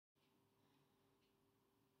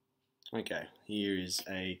Okay, here is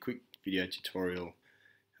a quick video tutorial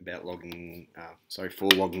about for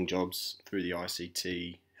logging jobs through the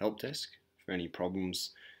ICT help desk for any problems,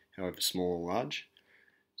 however small or large.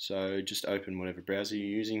 So just open whatever browser you're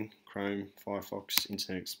using, Chrome, Firefox,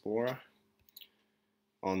 Internet Explorer,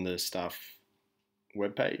 on the staff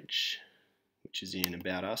webpage, which is in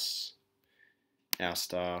About Us, Our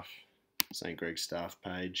Staff, St. Greg's staff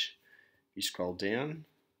page. You scroll down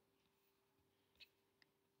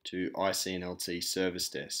to IC&LT Service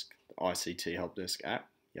Desk, the ICT Help Desk app.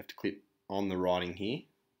 You have to click on the writing here.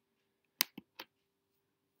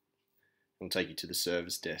 It'll take you to the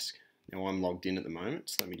service desk. Now I'm logged in at the moment,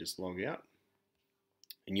 so let me just log out.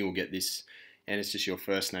 And you will get this, and it's just your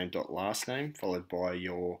first name dot last name followed by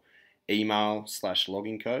your email /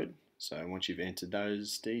 login code. So once you've entered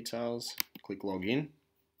those details, click login.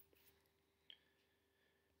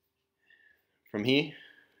 From here,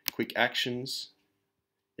 quick actions.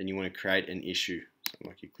 Then you want to create an issue. So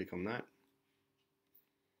like you click on that.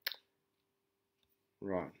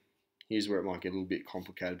 Right, here's where it might get a little bit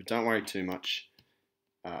complicated, but don't worry too much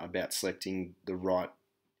about selecting the right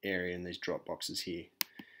area in these drop boxes here.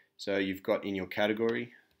 So you've got in your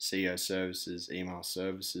category, CEO services, email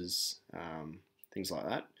services, things like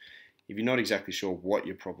that. If you're not exactly sure what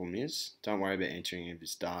your problem is, don't worry about entering any of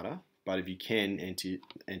this data, but if you can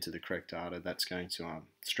enter the correct data, that's going to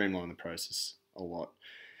streamline the process a lot.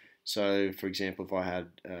 So for example, if I had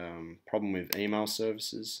a problem with email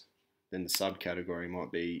services, then the subcategory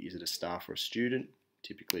might be, is it a staff or a student?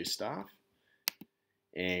 Typically a staff.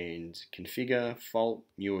 And configure, fault,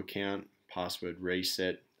 new account, password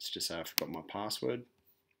reset. Let's just say I forgot my password.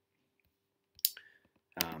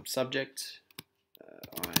 Subject,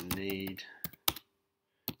 I need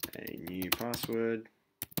a new password.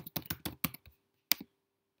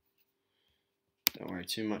 Don't worry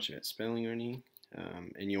too much about spelling or anything.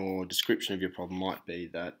 And your description of your problem might be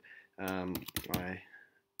that I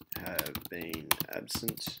have been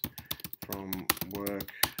absent from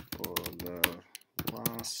work for the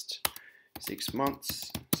last 6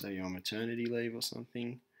 months, say you're on maternity leave or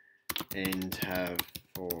something, and have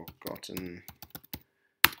forgotten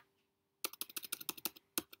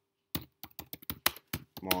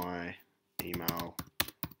my email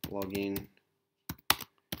login.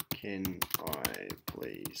 Can I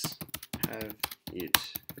please have it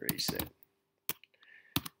reset?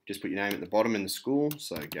 Just put your name at the bottom in the school,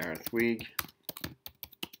 so Gareth Wigg,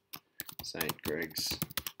 St. Greg's,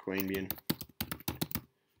 Queanbeyan.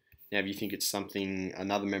 Now if you think it's something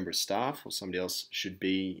another member of staff or somebody else should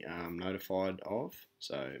be notified of,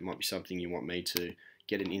 so it might be something you want me to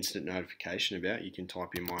get an instant notification about, you can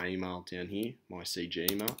type in my email down here, my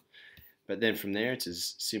CG email. But then from there it's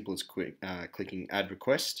as simple as clicking add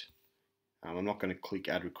request. I'm not going to click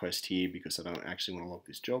add request here because I don't actually want to log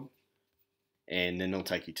this job. And then it'll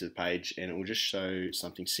take you to the page and it will just show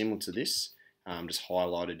something similar to this, just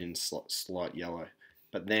highlighted in slight yellow.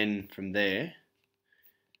 But then from there,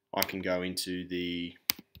 I can go into the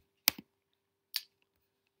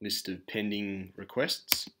list of pending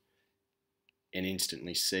requests and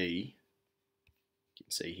instantly see, you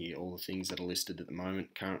can see here all the things that are listed at the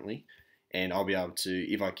moment currently, and I'll be able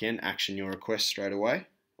to, if I can, action your request straight away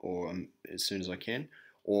or as soon as I can,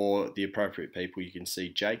 or the appropriate people. You can see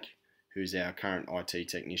Jake, who's our current IT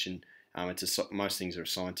technician. Most things are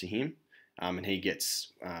assigned to him, and he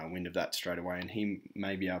gets wind of that straight away, and he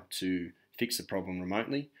may be able to fix the problem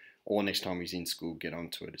remotely, or next time he's in school, get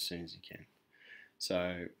onto it as soon as he can.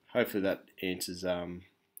 So hopefully that answers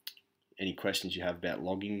any questions you have about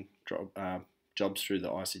logging jobs through the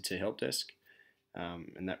ICT help desk,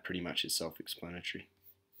 and that pretty much is self-explanatory.